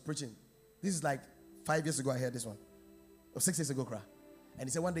was preaching. This is like 5 years ago I heard this one. Or 6 years ago, cry. And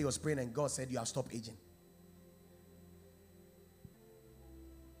he said one day he was praying and God said, you have stopped aging.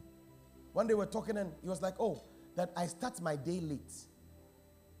 One day we were talking and he was like, oh, that I start my day late.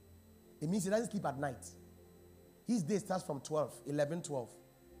 It means he doesn't sleep at night. His day starts from 11, 12. Do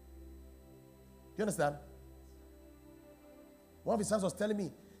you understand? One of his sons was telling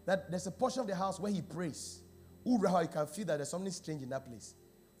me that there's a portion of the house where he prays. You can feel that there's something strange in that place.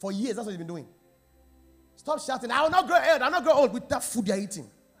 For years, that's what he's been doing. Stop shouting, I will not grow old, I will not grow old with that food you're eating.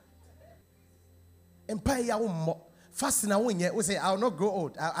 Empire, fasting, I will say, I will not grow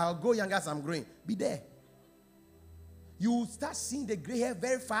old. I'll grow young as I'm growing. Be there. You start seeing the gray hair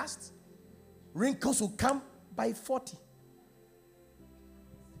very fast. Wrinkles will come by 40.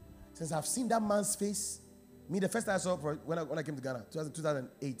 Since I've seen that man's face, the first time I saw when I came to Ghana,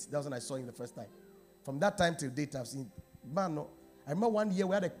 2008, that was when I saw him the first time. From that time till date, I've seen, man, no. I remember one year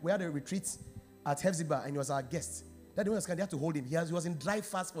we had a retreat at Hefzibah and he was our guest. That day when they had to hold him. He was in dry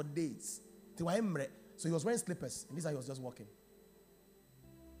fast for days. So he was wearing slippers and this time he was just walking.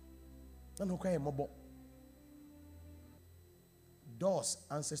 Doors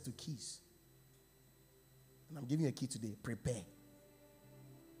answers to keys. And I'm giving you a key today. Prepare.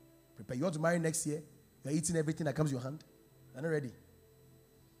 You want to marry next year? You're eating everything that comes to your hand. You're not ready.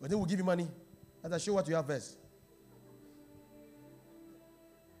 But then we'll give you money. Let us show what you have first.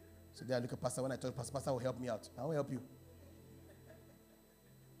 So then I look at Pastor. When I told Pastor will help me out. I won't help you.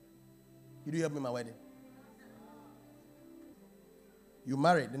 You do help me in my wedding. You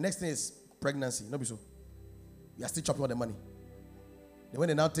marry. The next thing is pregnancy. Not be so. You are still chopping all the money. Then when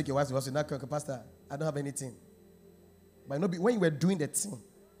they now take your wife to hospital, now, Pastor, I don't have anything. But when you were doing the thing,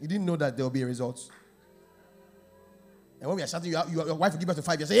 you didn't know that there will be a result. And when we are shouting, your wife will give us to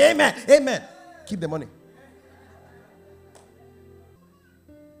 5 years. Say, amen, amen. Keep the money.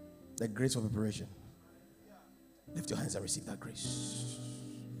 The grace of preparation. Lift your hands and receive that grace.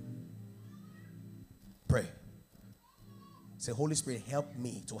 Pray. Say, Holy Spirit, help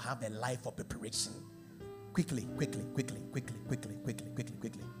me to have a life of preparation. Quickly.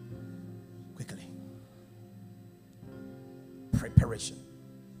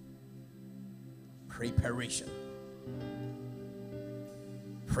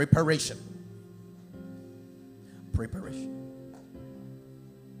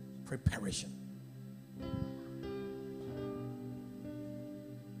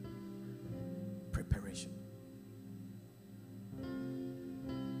 Preparation.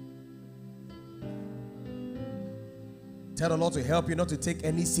 Tell the Lord to help you not to take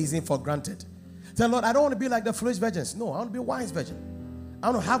any season for granted. Tell the Lord, I don't want to be like the foolish virgins. No, I want to be a wise virgin. I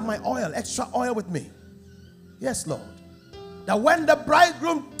want to have my oil, extra oil with me. Yes, Lord. That when the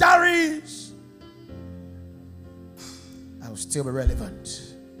bridegroom tarries, I will still be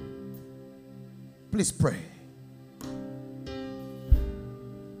relevant. Please pray.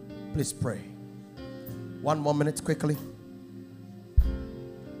 Please pray. 1 more minute quickly.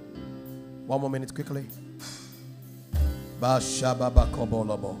 1 more minute quickly.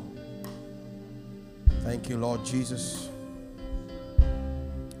 Thank you, Lord Jesus.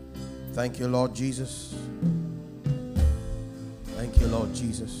 Thank you, Lord Jesus. Thank you, Lord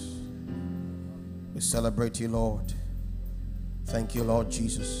Jesus. We celebrate you, Lord. Thank you, Lord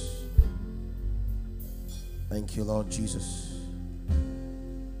Jesus. Thank you, Lord Jesus.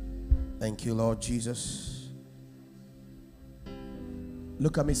 Thank you, Lord Jesus.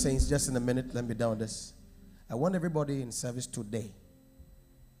 Look at me, saints, just in a minute. Let me down this. I want everybody in service today.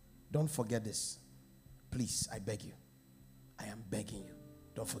 Don't forget this. Please, I beg you. I am begging you.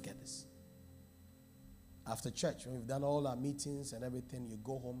 Don't forget this. After church, when we've done all our meetings and everything, you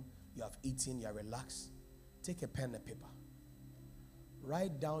go home, you have eaten, you are relaxed. Take a pen and paper.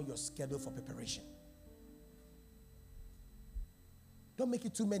 Write down your schedule for preparation. Don't make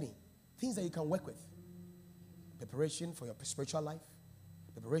it too many. Things that you can work with. Preparation for your spiritual life.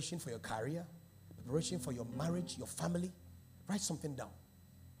 Preparation for your career. Preparation for your marriage, your family. Write something down.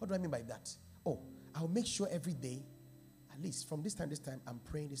 What do I mean by that? Oh, I'll make sure every day, at least from this time, I'm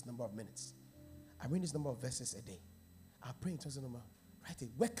praying this number of minutes. I'm reading this number of verses a day. I'll pray in terms of number. Write it.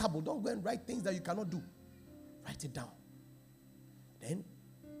 Workable. Don't go and write things that you cannot do. Write it down. Then,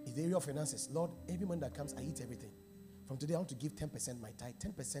 in the area of finances, Lord, every month that comes, I eat everything. From today, I want to give 10% my tithe,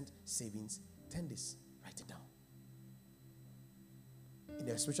 10% savings, 10 days. Write it down. In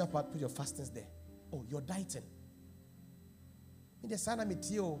the spiritual part, put your fastings there. Oh, you're dieting. In the sana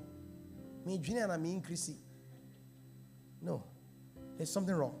metio, me junior and me increase. No, there's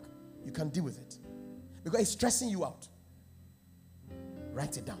something wrong. You can deal with it because it's stressing you out.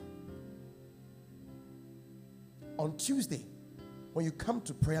 Write it down. On Tuesday, when you come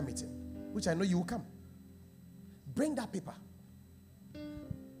to prayer meeting, which I know you will come, bring that paper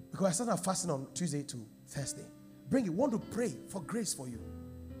because I started fasting on Tuesday to Thursday. Bring it. We want to pray for grace for you.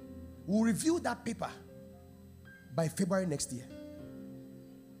 We'll review that paper by February next year.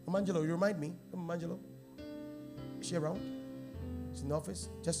 Angelo, you remind me. Angelo, is she around? She's in the office.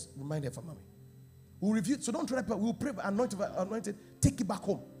 Just remind her for mommy. We'll review it. So don't throw that paper. We'll pray, anointed. Take it back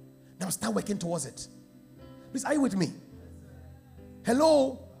home. Now start working towards it. Please, are you with me?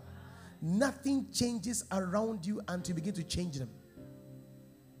 Hello? Nothing changes around you until you begin to change them.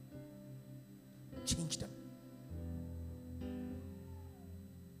 Change them.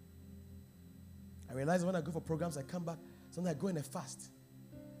 I realize when I go for programs, I come back, sometimes I go in a fast.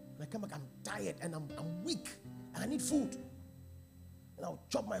 When I come back, I'm tired and I'm weak and I need food. And I'll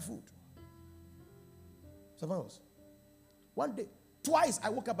chop my food. Something else. One day, twice I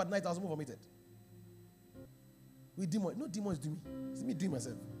woke up at night, I was more vomited. With demons. No demons do me. It's me doing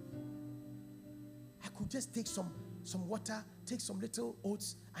myself. I could just take some water, take some little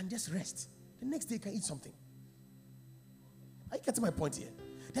oats, and just rest. The next day, you can eat something. Are you getting my point here?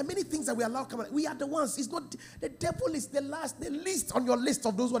 There are many things that we allow come. We are the ones. It's not the devil is the least on your list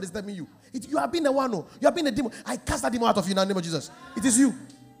of those who are disturbing you. You have been the one. You have been a demon. I cast that demon out of you in the name of Jesus. It is you.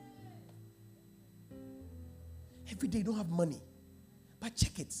 Every day you don't have money, but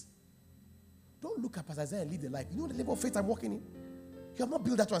check it. Don't look up as Isaiah and live the life. You know the level of faith I'm walking in. You have not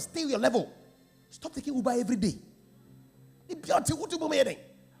built that one. Stay your level. Stop taking Uber every day. Keep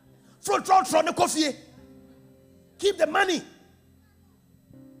the money.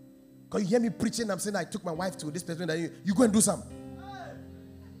 Because you hear me preaching, I'm saying I took my wife to this place. You go and do some.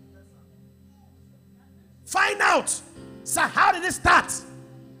 Find out. So how did it start?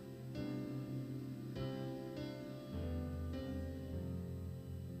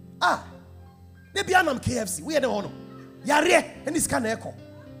 They be on KFC. We are the honor. Yare and this kind of echo.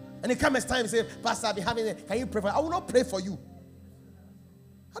 And it comes time and say, Pastor, I'll be having it. Can you pray for me? I will not pray for you.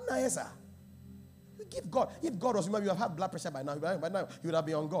 How nice, sir? You give God. If God was human, you have had blood pressure by now. By now, you would have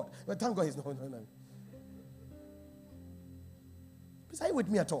been on God. But thank God he's not. No. Please, are you with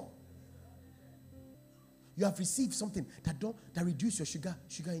me at all? You have received something that reduce your sugar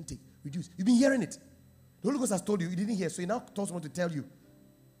intake. Reduce. You've been hearing it. The Holy Ghost has told you. You didn't hear, so he now told someone to tell you.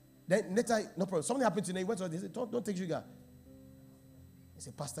 Then later, no problem. Something happened to him. He went to they said, don't take sugar. He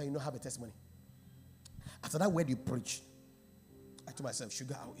said, Pastor, you don't have a testimony. After that word you preach, I told myself,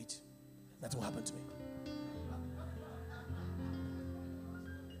 sugar, I'll eat. That's what happened to me.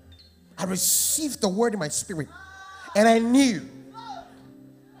 I received the word in my spirit, and I knew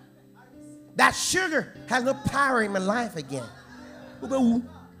that sugar has no power in my life again.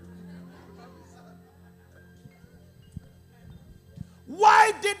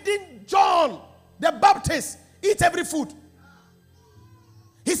 Why didn't John the Baptist eat every food?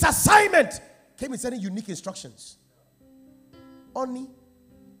 His assignment came with certain unique instructions. Honey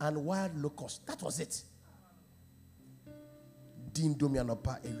and wild locust. That was it.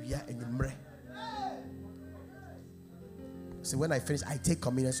 So when I finish, I take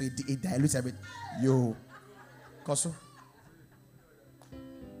communion, so it dilutes everything. Yo. Koso.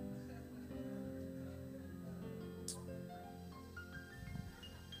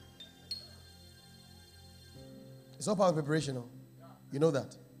 It's all part of preparation. No? You know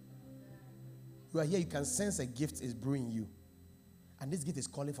that. You are here, you can sense a gift is brewing you. And this gift is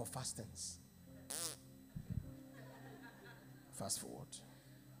calling for fastings. Fast forward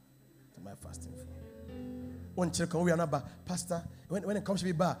to my fasting. One check on we are not Pastor. When it comes to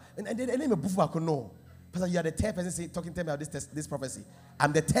be bad, and then no. Pastor, you are the third person talking to me about this prophecy.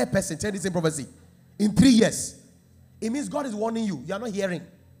 I'm the third person telling the same prophecy in 3 years. It means God is warning you. You are not hearing.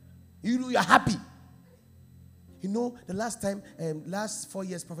 You are happy. You know, the last 4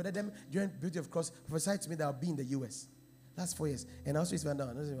 years, Prophet Adam during Beauty of Cross prophesied to me that I'll be in the US. Last 4 years. And I also went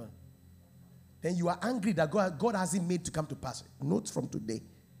down. Then you are angry that God hasn't made to come to pass. Note from today,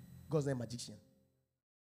 God's not a magician.